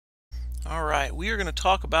Alright, we are going to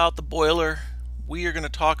talk about the boiler. We are going to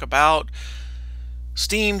talk about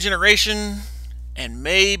steam generation and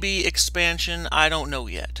maybe expansion. I don't know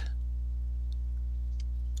yet.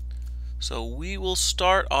 So we will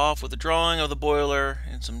start off with a drawing of the boiler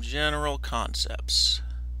and some general concepts.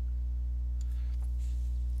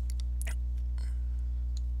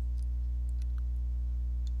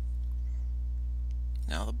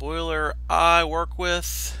 Now the boiler I work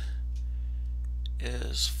with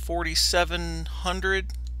is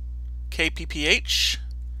 4,700 kpph,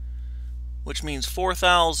 which means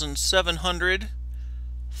 4,700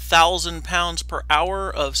 1,000 pounds per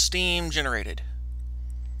hour of steam generated.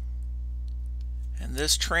 And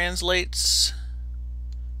this translates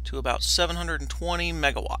to about 720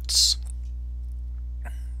 megawatts.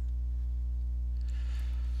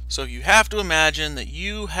 So you have to imagine that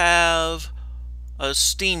you have a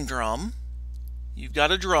steam drum. You've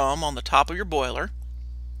got a drum on the top of your boiler,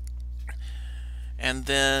 and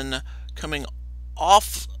then coming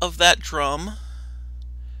off of that drum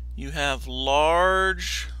you have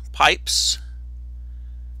large pipes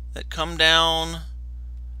that come down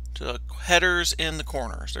to headers in the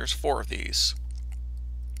corners. There's 4 of these.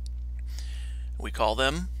 We call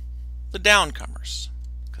them the downcomers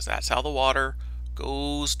because that's how the water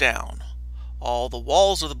goes down. All the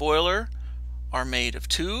walls of the boiler are made of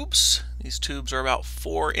tubes. These tubes are about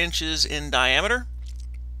 4 inches in diameter.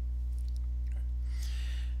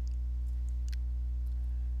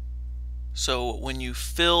 So when you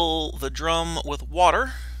fill the drum with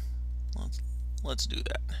water, let's do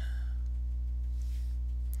that.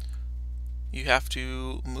 You have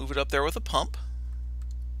to move it up there with a pump.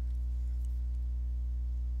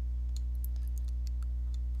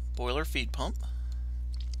 Boiler feed pump.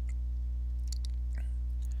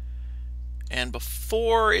 And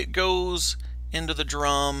before it goes into the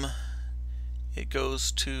drum, it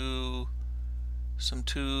goes to some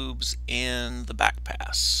tubes in the back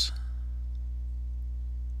pass.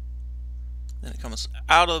 Then it comes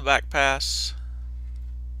out of the back pass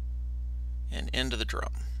and into the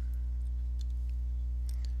drum.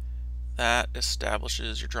 That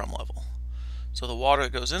establishes your drum level. So the water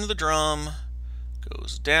that goes into the drum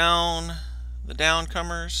goes down the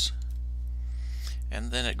downcomers,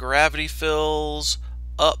 and then it gravity fills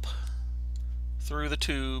up through the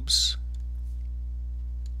tubes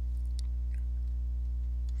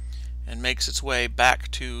and makes its way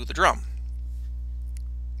back to the drum.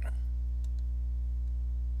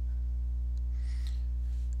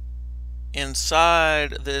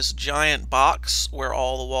 Inside this giant box where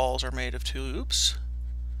all the walls are made of tubes,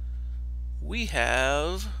 we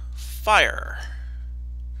have fire.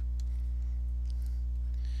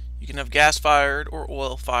 You can have gas-fired or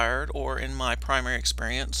oil-fired, or in my primary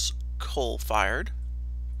experience, coal-fired.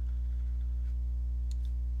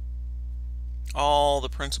 All the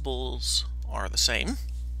principles are the same.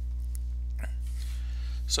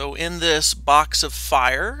 So in this box of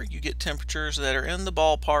fire, you get temperatures that are in the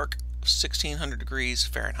ballpark of 1,600 degrees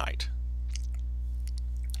Fahrenheit.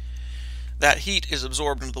 That heat is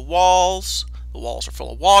absorbed into the walls. The walls are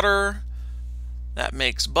full of water. That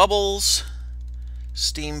makes bubbles.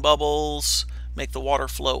 Steam bubbles make the water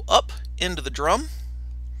flow up into the drum,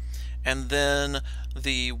 and then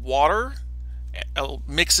the water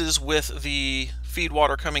mixes with the feed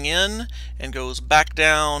water coming in and goes back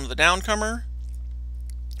down the downcomer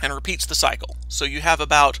and repeats the cycle. So you have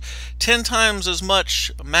about 10 times as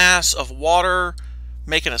much mass of water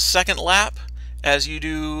making a second lap as you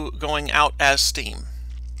do going out as steam.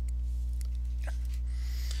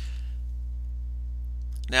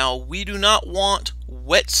 Now, we do not want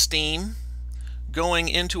wet steam going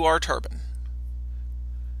into our turbine.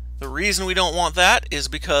 The reason we don't want that is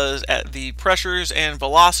because at the pressures and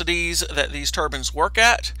velocities that these turbines work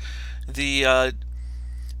at, they're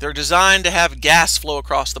designed to have gas flow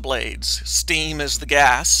across the blades. Steam is the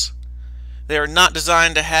gas. They are not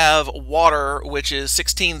designed to have water, which is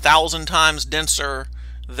 16,000 times denser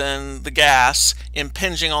than the gas,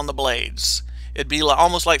 impinging on the blades. It'd be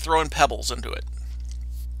almost like throwing pebbles into it.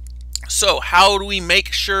 So how do we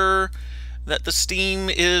make sure that the steam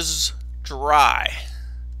is dry?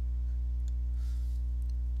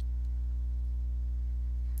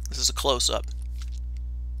 This is a close-up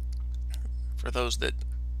for those that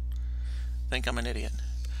think I'm an idiot.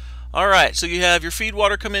 Alright, so you have your feed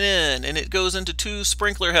water coming in, and it goes into 2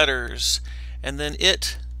 sprinkler headers, and then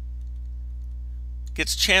it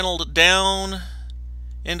gets channeled down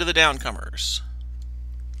into the downcomers.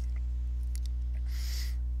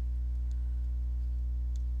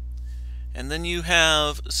 And then you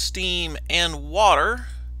have steam and water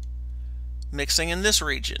mixing in this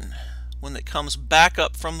region, when it comes back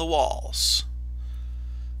up from the walls.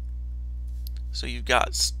 So you've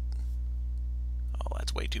got, oh,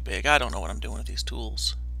 that's way too big. I don't know what I'm doing with these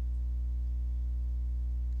tools.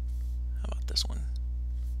 How about this one?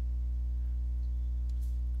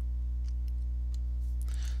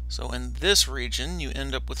 So in this region, you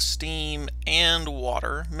end up with steam and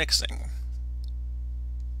water mixing.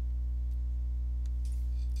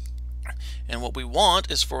 And what we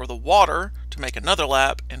want is for the water to make another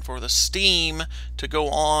lap and for the steam to go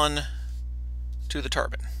on to the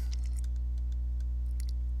turbine.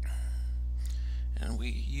 And we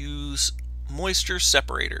use moisture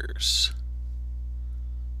separators.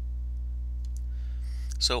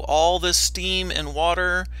 So all this steam and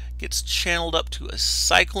water gets channeled up to a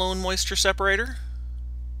cyclone moisture separator.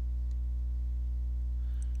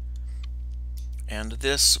 And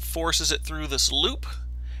this forces it through this loop,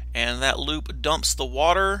 and that loop dumps the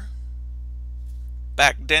water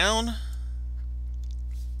back down.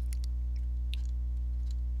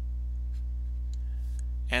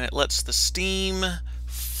 And it lets the steam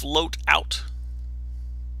float out.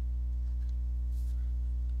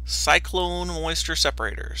 Cyclone moisture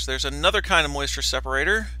separators. There's another kind of moisture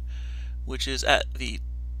separator which is at the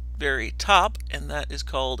very top, and that is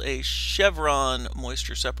called a Chevron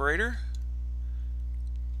moisture separator.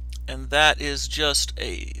 And that is just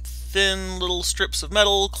a thin little strips of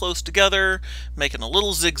metal close together making a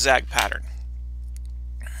little zigzag pattern.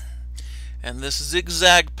 And this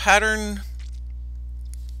zigzag pattern,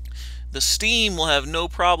 the steam will have no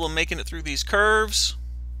problem making it through these curves,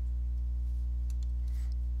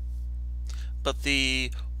 but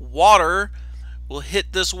the water will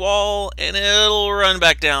hit this wall and it'll run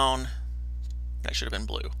back down. That should have been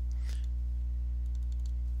blue.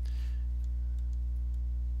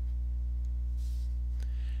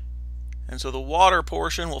 And so the water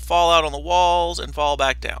portion will fall out on the walls and fall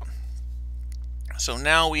back down. So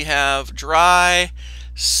now we have dry,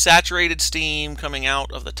 saturated steam coming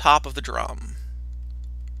out of the top of the drum.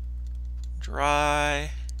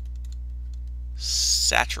 Dry,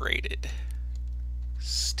 saturated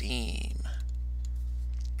steam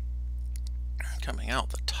coming out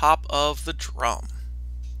the top of the drum.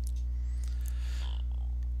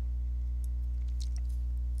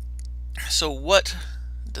 So what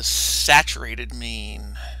does saturated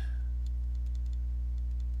mean?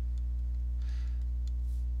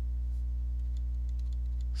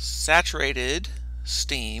 Saturated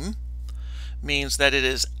steam means that it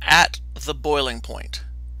is at the boiling point.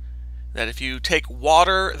 That if you take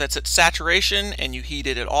water that's at saturation and you heat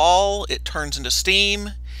it at all, it turns into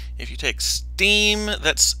steam. If you take steam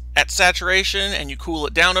that's at saturation and you cool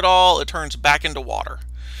it down at all, it turns back into water.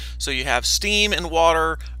 So you have steam and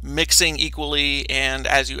water mixing equally, and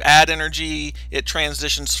as you add energy, it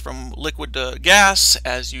transitions from liquid to gas.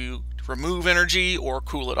 As you remove energy or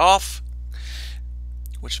cool it off,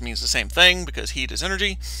 which means the same thing because heat is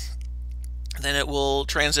energy, then it will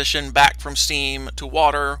transition back from steam to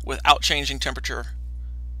water without changing temperature.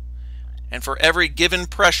 And for every given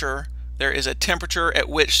pressure, there is a temperature at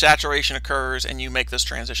which saturation occurs, and you make this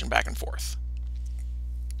transition back and forth.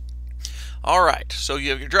 Alright, so you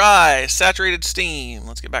have your dry, saturated steam.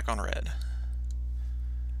 Let's get back on red.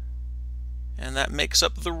 And that makes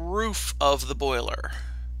up the roof of the boiler.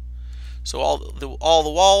 So all the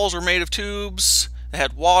walls are made of tubes. They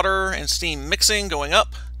had water and steam mixing going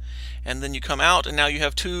up. And then you come out, and now you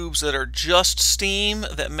have tubes that are just steam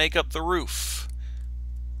that make up the roof.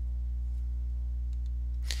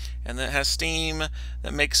 And then it has steam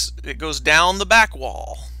that it goes down the back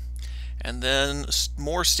wall. And then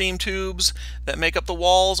more steam tubes that make up the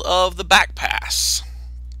walls of the back pass.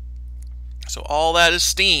 So all that is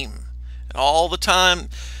steam. And all the time,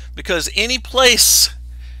 because any place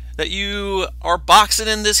that you are boxing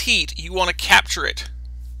in this heat, you want to capture it.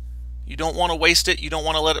 You don't want to waste it. You don't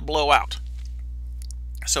want to let it blow out.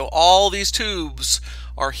 So all these tubes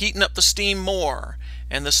are heating up the steam more,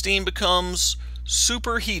 and the steam becomes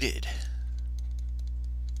superheated.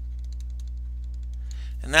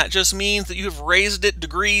 And that just means that you have raised it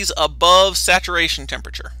degrees above saturation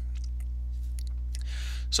temperature.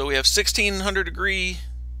 So we have 1600 degree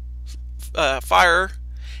fire,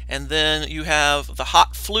 and then you have the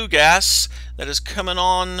hot flue gas that is coming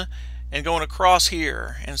on and going across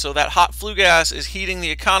here. And so that hot flue gas is heating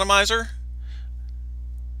the economizer,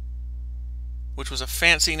 which was a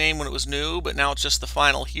fancy name when it was new, but now it's just the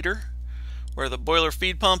final heater, where the boiler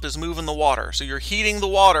feed pump is moving the water. So you're heating the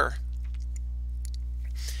water,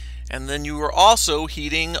 and then you are also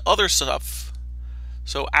heating other stuff.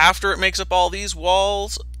 So after it makes up all these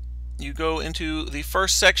walls, you go into the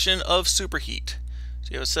first section of superheat.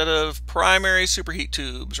 So you have a set of primary superheat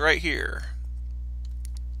tubes right here.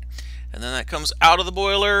 And then that comes out of the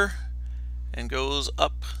boiler and goes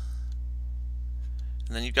up.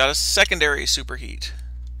 And then you've got a secondary superheat.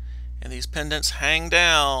 And these pendants hang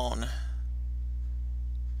down.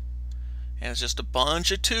 And it's just a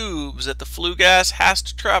bunch of tubes that the flue gas has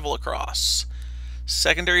to travel across.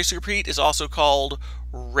 Secondary superheat is also called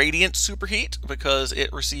radiant superheat because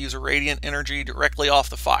it receives radiant energy directly off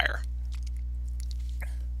the fire.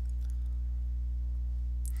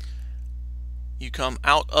 You come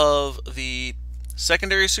out of the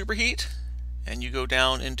secondary superheat and you go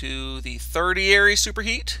down into the tertiary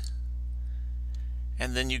superheat,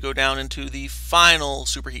 and then you go down into the final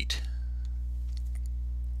superheat.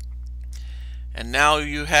 And now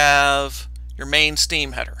you have your main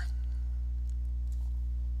steam header.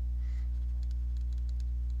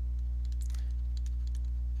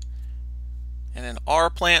 And in our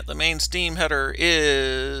plant, the main steam header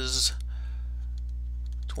is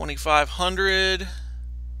 2500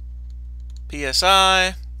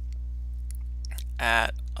 psi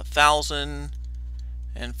at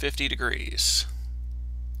 1050 degrees.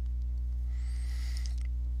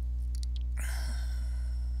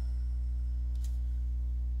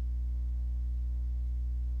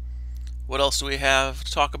 What else do we have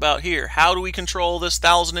to talk about here? How do we control this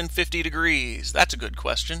 1050 degrees? That's a good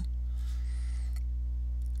question.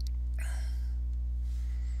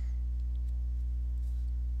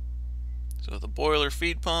 So the boiler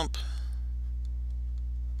feed pump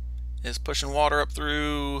is pushing water up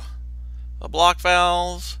through a block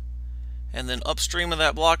valve, and then upstream of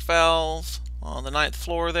that block valve on the 9th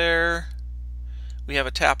floor there we have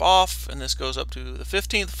a tap off, and this goes up to the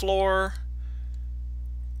 15th floor.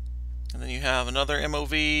 And then you have another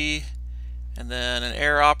MOV, and then an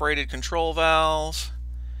air operated control valve,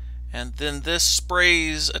 and then this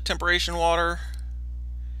sprays a temperation water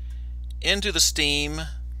into the steam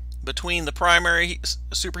between the primary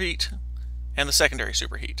superheat and the secondary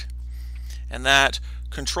superheat, and that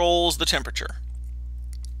controls the temperature.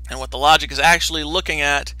 And what the logic is actually looking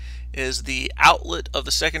at is the outlet of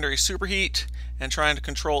the secondary superheat and trying to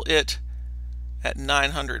control it at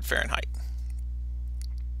 900 Fahrenheit.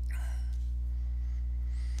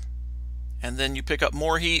 And then you pick up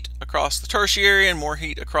more heat across the tertiary and more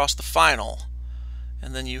heat across the final.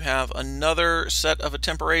 And then you have another set of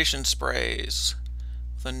attemperation sprays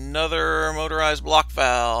with another motorized block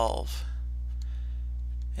valve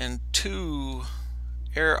and 2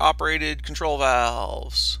 air operated control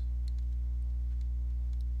valves.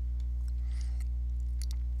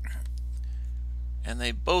 And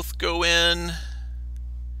they both go in,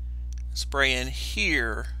 spray in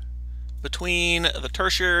here between the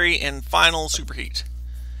tertiary and final superheat.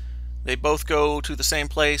 They both go to the same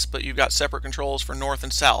place, but you've got separate controls for north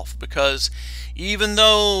and south, because even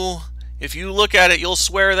though if you look at it you'll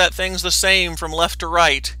swear that thing's the same from left to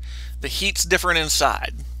right, the heat's different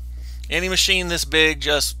inside. Any machine this big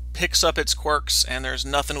just picks up its quirks, and there's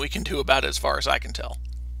nothing we can do about it as far as I can tell.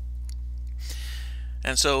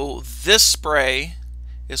 And so this spray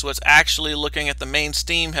is what's actually looking at the main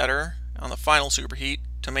steam header on the final superheat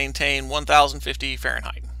to maintain 1050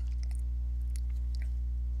 Fahrenheit.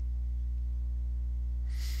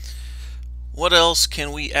 What else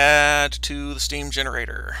can we add to the steam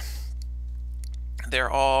generator?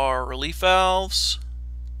 There are relief valves.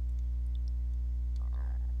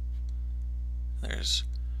 There's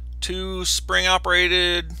 2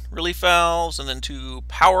 spring-operated relief valves and then 2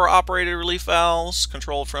 power-operated relief valves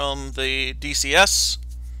controlled from the DCS.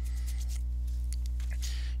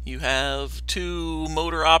 You have 2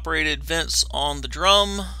 motor-operated vents on the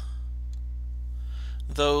drum.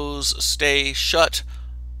 Those stay shut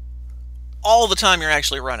all the time you're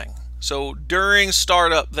actually running. So during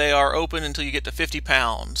startup they are open until you get to 50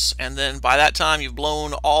 pounds, and then by that time you've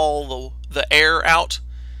blown all the air out,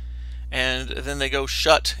 and then they go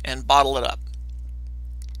shut and bottle it up.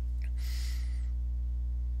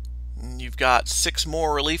 And you've got 6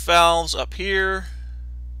 more relief valves up here.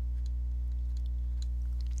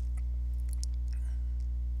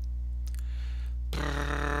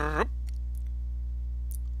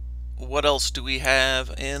 What else do we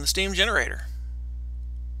have in the steam generator?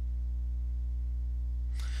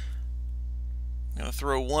 I'm going to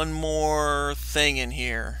throw one more thing in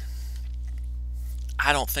here.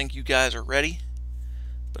 I don't think you guys are ready,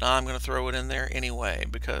 but I'm going to throw it in there anyway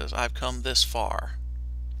because I've come this far.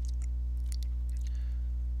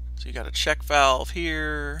 So you got a check valve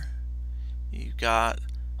here. You've got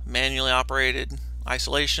manually operated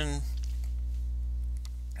isolation.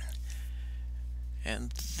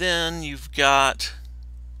 And then you've got,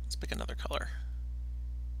 let's pick another color.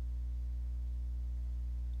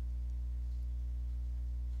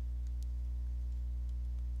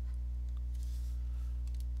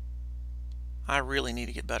 I really need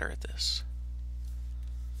to get better at this.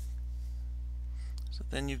 So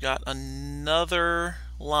then you've got another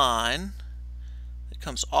line that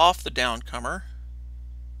comes off the downcomer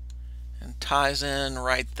and ties in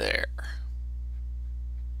right there.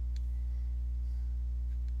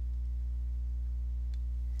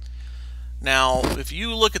 Now, if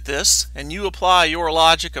you look at this and you apply your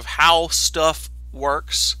logic of how stuff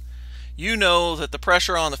works, you know that the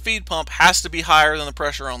pressure on the feed pump has to be higher than the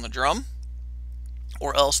pressure on the drum,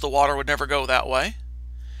 or else the water would never go that way.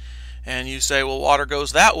 And you say, well, water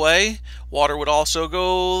goes that way, water would also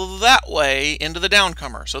go that way into the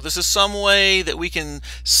downcomer. So this is some way that we can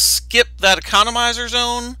skip that economizer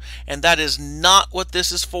zone, and that is not what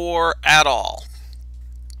this is for at all.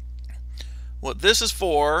 What this is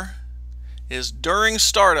for is during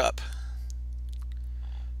startup.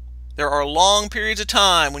 There are long periods of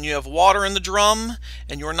time when you have water in the drum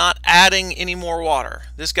and you're not adding any more water.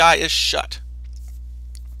 This guy is shut.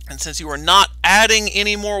 And since you are not adding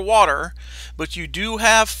any more water, but you do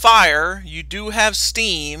have fire, you do have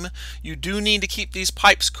steam, you do need to keep these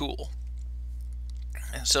pipes cool.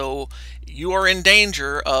 And so you are in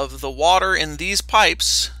danger of the water in these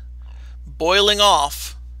pipes boiling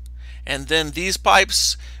off, and then these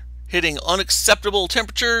pipes hitting unacceptable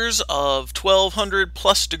temperatures of 1200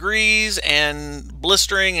 plus degrees and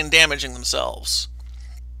blistering and damaging themselves.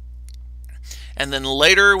 And then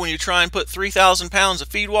later, when you try and put 3,000 pounds of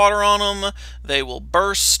feed water on them, they will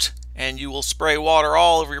burst and you will spray water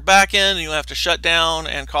all over your back end, and you'll have to shut down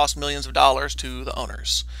and cost millions of dollars to the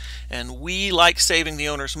owners. And we like saving the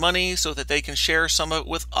owners money so that they can share some of it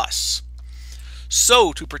with us.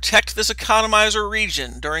 So to protect this economizer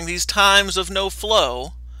region during these times of no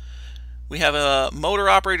flow, we have a motor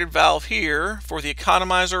operated valve here for the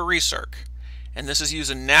economizer recirc. And this is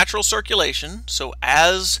using natural circulation, so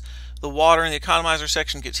as the water in the economizer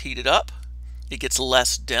section gets heated up, it gets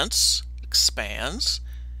less dense, expands,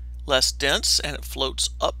 less dense, and it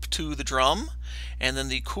floats up to the drum. And then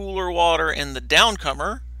the cooler water in the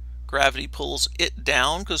downcomer, gravity pulls it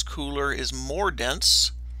down because cooler is more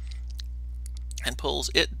dense, and pulls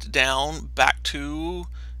it down back to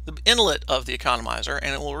the inlet of the economizer,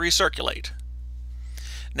 and it will recirculate.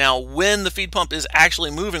 Now, when the feed pump is actually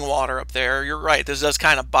moving water up there, you're right, this does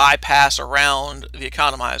kind of bypass around the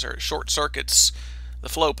economizer. It short circuits the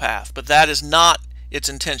flow path, but that is not its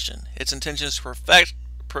intention. Its intention is to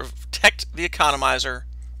protect the economizer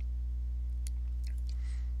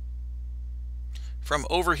from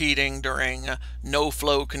overheating during no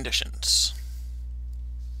flow conditions.